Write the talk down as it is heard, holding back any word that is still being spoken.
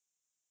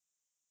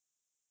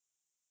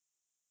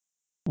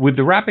With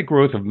the rapid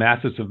growth of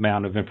massive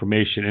amount of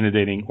information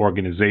inundating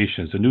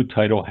organizations, a new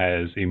title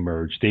has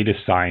emerged, data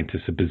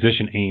scientist, a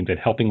position aimed at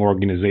helping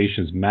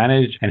organizations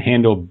manage and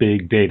handle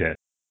big data.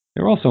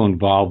 They're also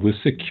involved with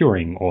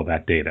securing all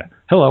that data.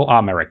 Hello,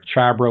 I'm Eric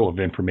Chabrow of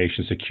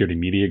Information Security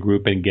Media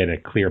Group, and get a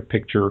clear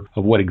picture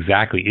of what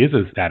exactly is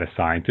a data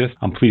scientist.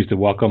 I'm pleased to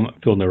welcome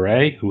Phil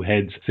Nurre, who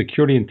heads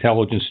Security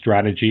Intelligence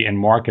Strategy and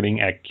Marketing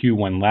at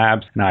Q1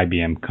 Labs, an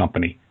IBM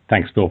company.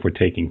 Thanks, Phil, for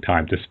taking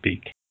time to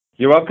speak.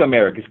 You're welcome,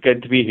 Eric. It's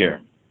good to be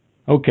here.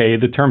 Okay,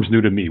 the term's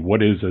new to me.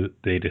 What is a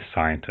data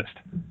scientist?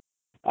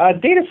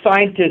 Data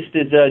scientist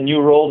is a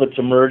new role that's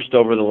emerged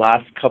over the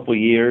last couple of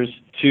years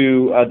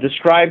to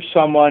describe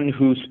someone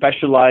who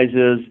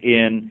specializes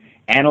in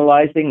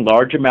analyzing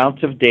large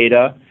amounts of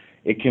data.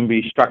 It can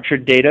be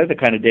structured data, the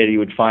kind of data you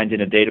would find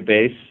in a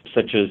database,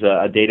 such as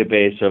a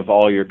database of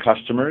all your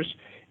customers.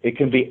 It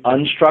can be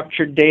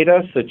unstructured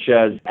data, such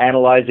as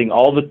analyzing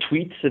all the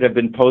tweets that have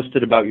been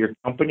posted about your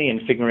company and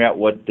figuring out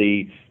what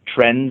the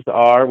trends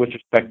are with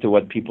respect to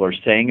what people are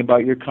saying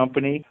about your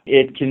company.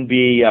 It can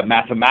be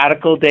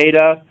mathematical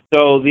data.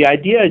 So the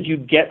idea is you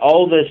get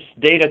all this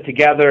data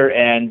together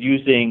and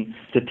using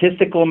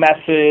statistical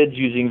methods,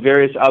 using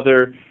various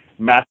other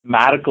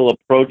mathematical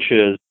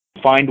approaches,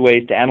 find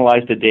ways to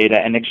analyze the data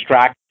and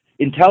extract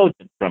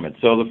intelligence from it.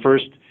 So the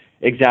first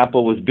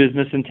example was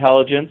business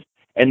intelligence.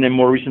 And then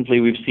more recently,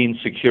 we've seen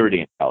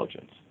security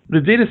intelligence. The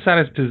data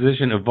scientist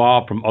position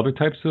evolved from other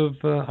types of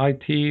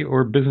IT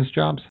or business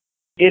jobs?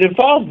 It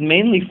evolved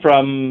mainly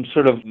from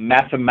sort of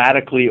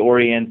mathematically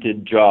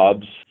oriented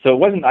jobs. So it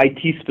wasn't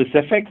IT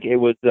specific. It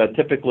was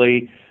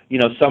typically,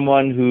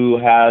 someone who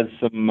has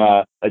some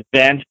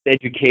advanced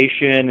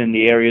education in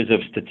the areas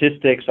of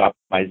statistics,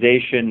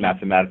 optimization,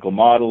 mathematical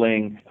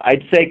modeling.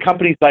 I'd say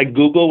companies like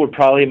Google were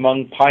probably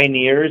among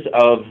pioneers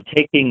of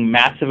taking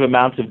massive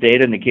amounts of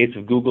data. In the case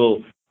of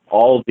Google,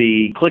 all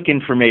the click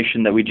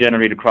information that we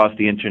generate across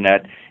the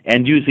internet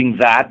and using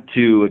that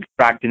to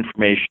extract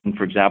information,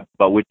 for example,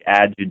 about which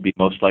ads you'd be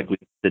most likely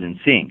interested in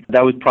seeing.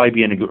 That would probably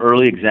be an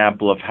early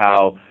example of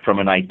how, from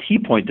an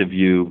IT point of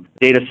view,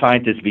 data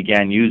scientists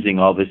began using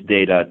all this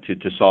data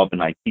to solve an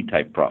IT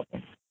type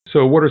problem.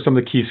 So what are some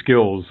of the key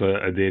skills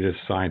a data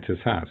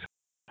scientist has?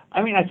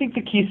 I think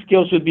the key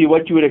skills would be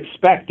what you would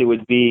expect. It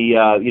would be,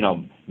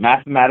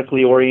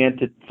 mathematically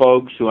oriented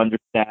folks who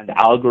understand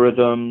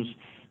algorithms,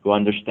 who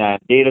understand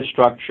data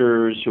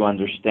structures, who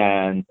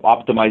understand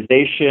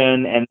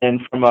optimization, and then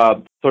from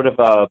a sort of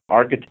a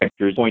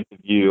architecture's point of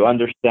view,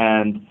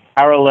 understand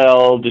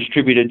parallel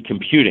distributed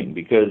computing,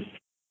 because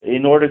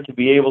in order to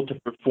be able to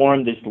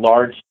perform this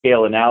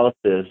large-scale analysis,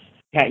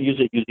 you can't use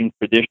it using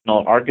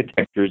traditional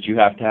architectures. You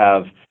have to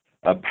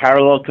have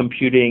parallel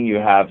computing. You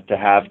have to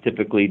have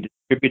typically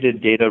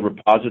distributed data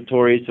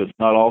repositories, so it's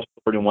not all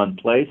stored in one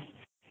place,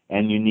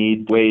 and you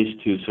need ways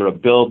to sort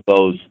of build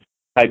those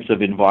types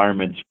of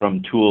environments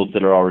from tools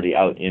that are already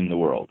out in the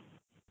world.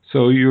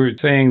 So you were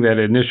saying that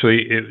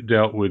initially it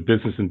dealt with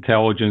business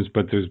intelligence,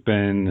 but there's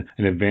been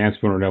an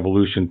advancement or an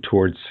evolution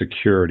towards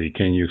security.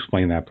 Can you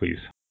explain that, please?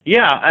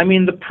 Yeah,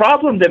 the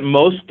problem that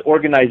most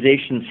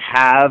organizations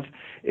have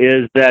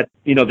is that,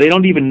 they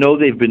don't even know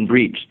they've been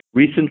breached.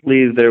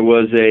 Recently, there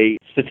was a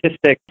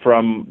statistic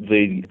from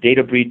the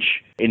Data Breach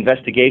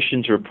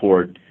Investigations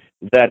Report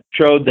that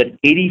showed that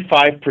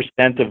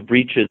 85% of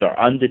breaches are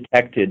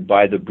undetected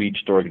by the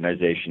breached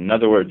organization. In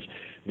other words,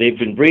 they've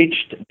been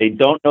breached, they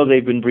don't know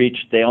they've been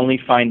breached, they only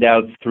find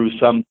out through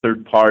some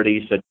third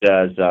party, such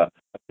as a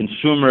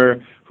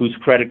consumer whose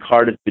credit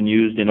card has been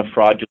used in a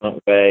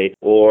fraudulent way,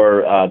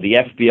 or the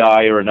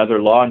FBI or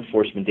another law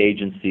enforcement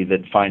agency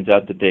that finds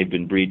out that they've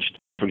been breached.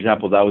 For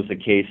example, that was the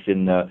case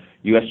in the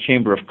U.S.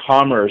 Chamber of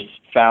Commerce,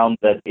 found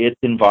that its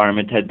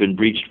environment had been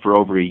breached for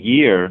over a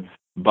year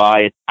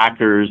by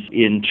attackers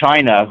in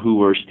China who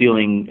were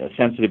stealing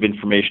sensitive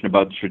information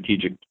about the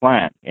strategic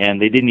plan,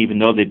 and they didn't even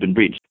know they'd been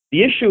breached.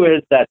 The issue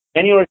is that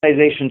many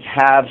organizations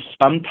have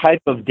some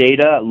type of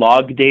data,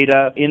 log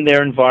data, in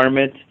their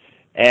environment,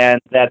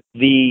 and that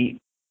the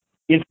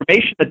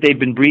information that they've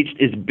been breached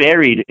is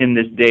buried in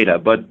this data,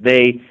 but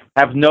they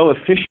have no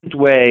efficient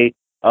way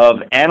of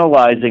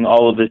analyzing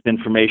all of this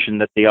information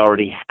that they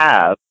already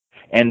have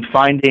and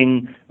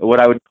finding what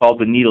I would call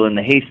the needle in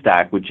the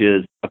haystack, which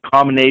is a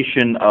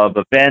combination of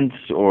events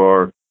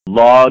or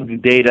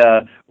log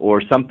data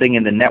or something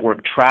in the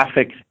network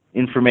traffic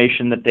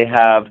information that they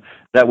have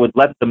that would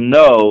let them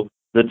know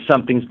that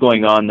something's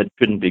going on that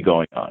shouldn't be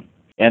going on.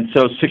 And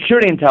so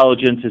security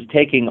intelligence is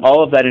taking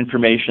all of that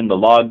information, the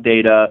log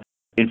data,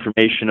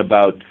 information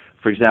about,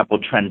 for example,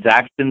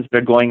 transactions that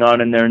are going on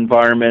in their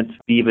environment,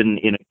 even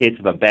in a case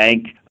of a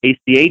bank,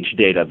 ACH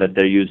data that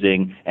they're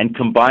using, and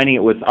combining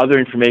it with other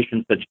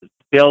information such as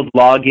failed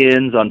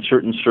logins on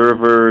certain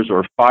servers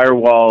or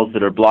firewalls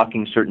that are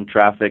blocking certain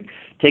traffic,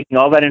 taking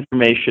all that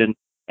information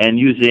and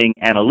using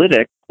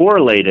analytics,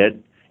 correlate it,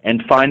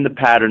 and find the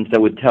patterns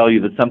that would tell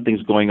you that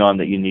something's going on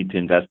that you need to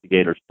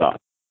investigate or stop.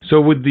 So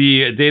would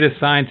the data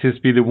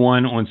scientist be the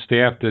one on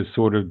staff to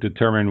sort of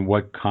determine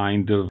what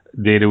kind of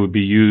data would be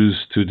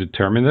used to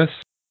determine this?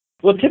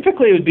 Well,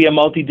 typically it would be a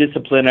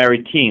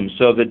multidisciplinary team.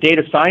 So the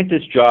data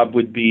scientist job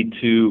would be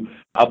to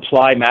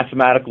apply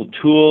mathematical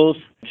tools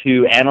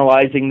to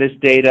analyzing this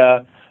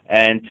data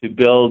and to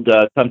build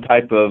some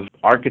type of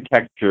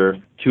architecture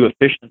to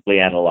efficiently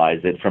analyze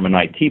it from an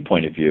IT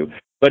point of view.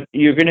 But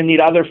you're going to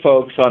need other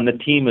folks on the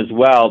team as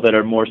well that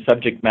are more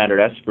subject matter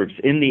experts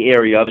in the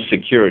area of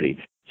security.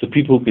 So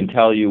people who can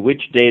tell you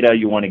which data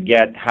you want to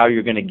get, how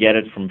you're going to get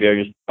it from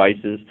various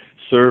devices,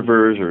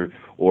 servers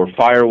or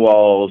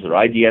firewalls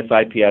or IDS,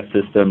 IPS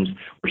systems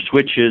or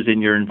switches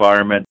in your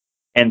environment,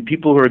 and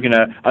people who are going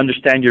to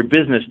understand your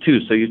business too.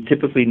 So you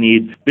typically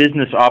need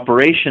business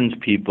operations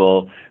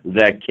people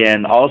that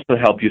can also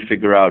help you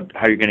figure out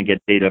how you're going to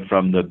get data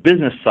from the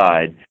business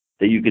side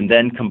that you can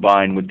then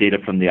combine with data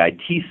from the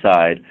IT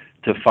side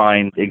to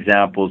find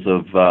examples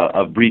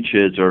of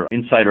breaches or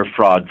insider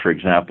fraud, for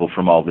example,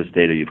 from all this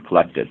data you've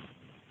collected.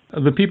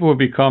 The people who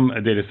become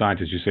a data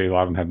scientist, you say a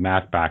lot of them have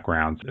math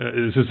backgrounds.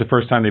 Is this the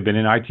first time they've been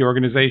in IT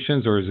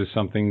organizations, or is this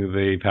something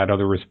they've had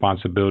other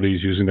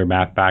responsibilities using their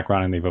math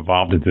background and they've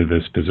evolved into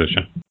this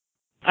position?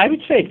 I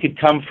would say it could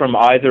come from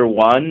either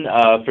one.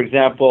 For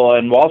example,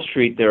 in Wall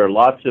Street, there are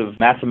lots of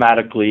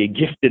mathematically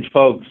gifted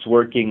folks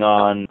working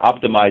on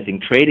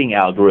optimizing trading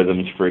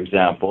algorithms, for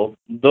example.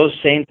 Those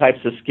same types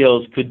of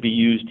skills could be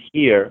used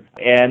here,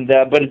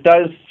 but it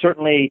does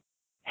certainly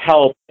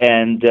help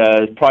and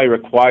is probably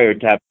required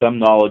to have some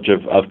knowledge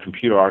of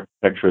computer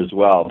architecture as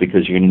well,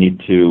 because you're going to need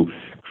to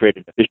create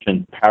an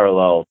efficient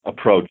parallel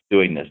approach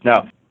doing this.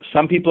 Now,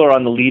 some people are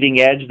on the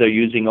leading edge. They're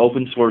using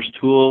open source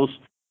tools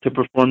to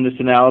perform this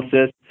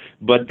analysis,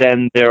 but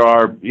then there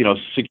are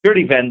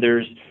security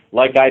vendors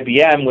like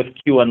IBM with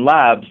Q1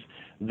 Labs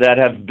that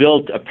have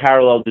built a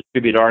parallel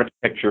distributed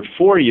architecture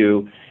for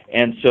you.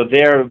 And so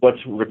there, what's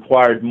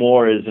required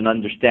more is an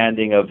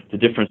understanding of the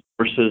different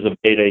sources of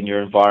data in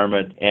your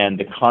environment and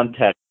the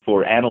context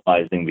for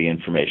analyzing the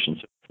information.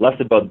 So less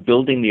about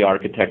building the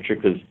architecture,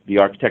 because the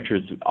architecture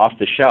is off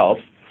the shelf,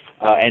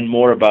 and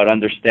more about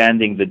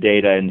understanding the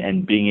data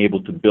and being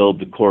able to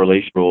build the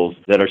correlation rules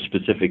that are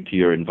specific to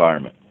your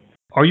environment.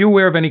 Are you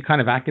aware of any kind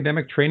of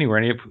academic training or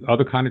any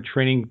other kind of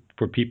training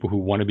for people who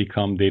want to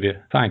become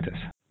data scientists?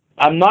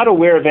 I'm not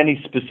aware of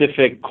any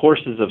specific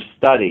courses of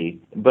study,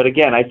 but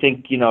again, I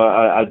think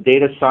a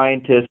data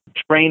scientist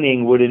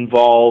training would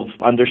involve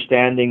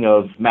understanding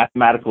of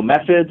mathematical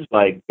methods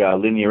like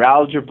linear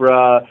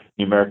algebra,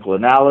 numerical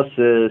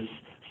analysis,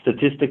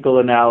 statistical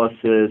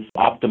analysis,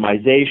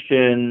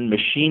 optimization,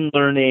 machine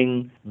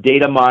learning,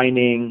 data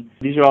mining.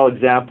 These are all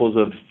examples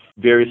of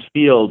various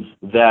fields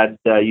that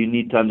you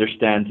need to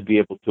understand to be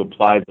able to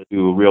apply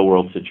to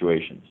real-world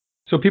situations.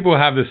 So people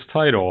who have this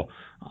title,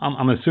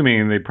 I'm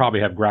assuming they probably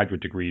have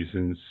graduate degrees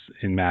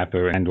in math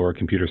or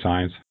computer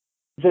science.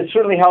 It's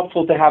certainly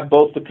helpful to have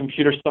both the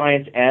computer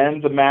science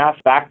and the math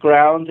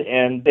background,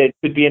 and it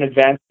could be an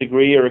advanced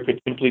degree, or it could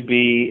simply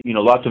be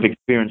lots of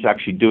experience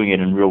actually doing it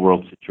in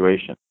real-world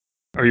situations.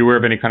 Are you aware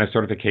of any kind of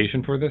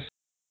certification for this?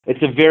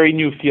 It's a very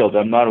new field.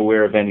 I'm not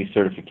aware of any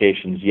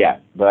certifications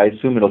yet, but I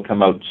assume it'll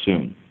come out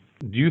soon.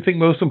 Do you think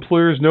most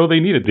employers know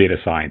they need a data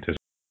scientist?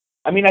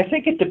 I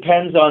think it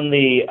depends on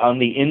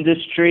the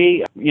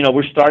industry.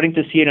 We're starting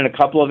to see it in a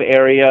couple of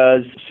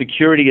areas.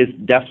 Security is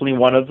definitely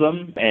one of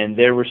them, and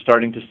there we're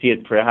starting to see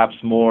it perhaps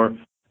more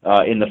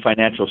in the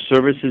financial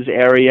services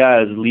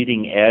area as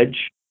leading edge,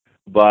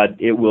 but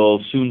it will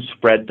soon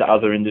spread to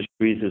other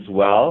industries as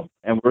well.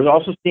 And we're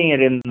also seeing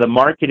it in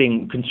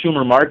the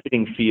consumer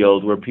marketing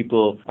field, where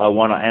people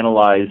want to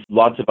analyze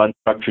lots of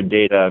unstructured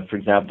data, for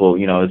example,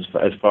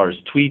 as far as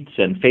tweets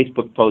and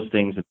Facebook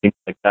postings and things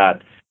like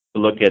that,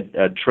 to look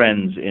at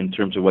trends in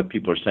terms of what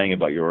people are saying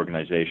about your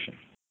organization.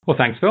 Well,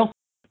 thanks, Phil.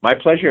 My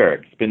pleasure,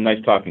 Eric. It's been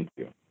nice talking to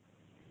you.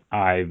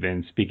 I've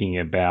been speaking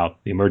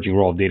about the emerging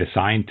role of data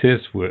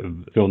scientists with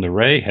Phil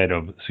Nere, Head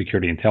of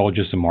Security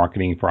Intelligence and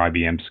Marketing for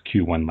IBM's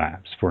Q1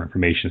 Labs. For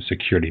Information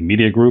Security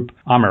Media Group,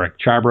 I'm Eric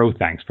Chabrow.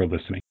 Thanks for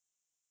listening.